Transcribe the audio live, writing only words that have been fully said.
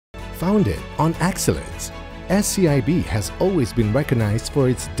Founded on excellence, SCIB has always been recognized for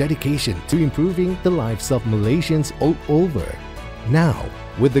its dedication to improving the lives of Malaysians all over. Now,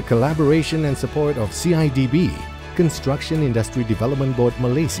 with the collaboration and support of CIDB, Construction Industry Development Board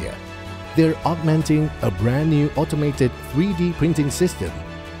Malaysia, they're augmenting a brand new automated 3D printing system,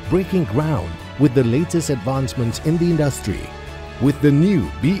 breaking ground with the latest advancements in the industry. With the new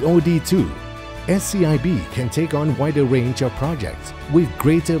BOD2, SCIB can take on wider range of projects with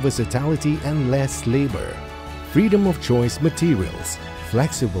greater versatility and less labor, freedom of choice materials,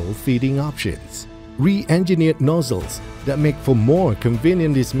 flexible feeding options, re-engineered nozzles that make for more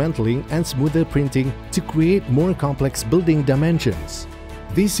convenient dismantling and smoother printing to create more complex building dimensions.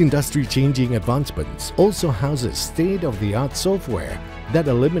 These industry-changing advancements also houses state-of-the-art software that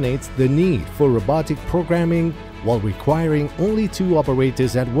eliminates the need for robotic programming while requiring only 2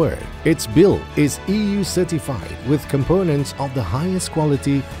 operators at work. Its build is EU certified with components of the highest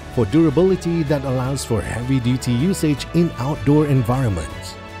quality for durability that allows for heavy-duty usage in outdoor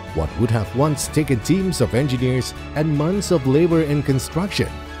environments. What would have once taken teams of engineers and months of labor in construction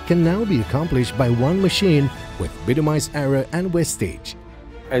can now be accomplished by one machine with minimized error and wastage.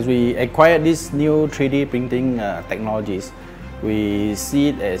 As we acquire these new 3D printing technologies, we see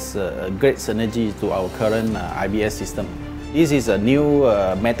it as a great synergy to our current IBS system. This is a new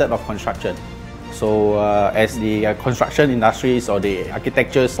method of construction. So as the construction industries or the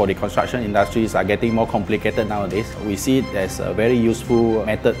architectures for the construction industries are getting more complicated nowadays, we see it as very useful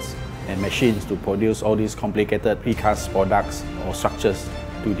methods and machines to produce all these complicated precast products or structures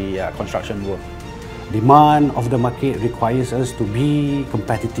to the construction world. Demand of the market requires us to be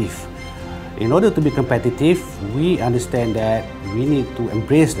competitive. In order to be competitive, we understand that we need to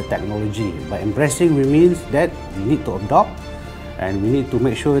embrace the technology. By embracing, we means that we need to adopt and we need to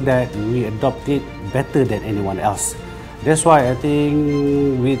make sure that we adopt it better than anyone else. That's why I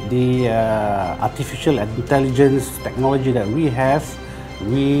think with the artificial intelligence technology that we have,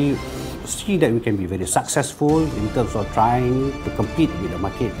 we see that we can be very successful in terms of trying to compete with a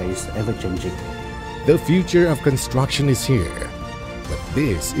market that is ever-changing. The future of construction is here, but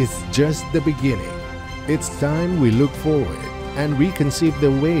this is just the beginning. It's time we look forward and reconceive the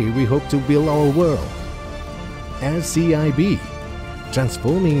way we hope to build our world. SCIB,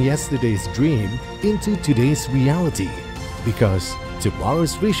 transforming yesterday's dream into today's reality, because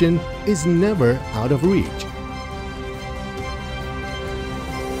tomorrow's vision is never out of reach.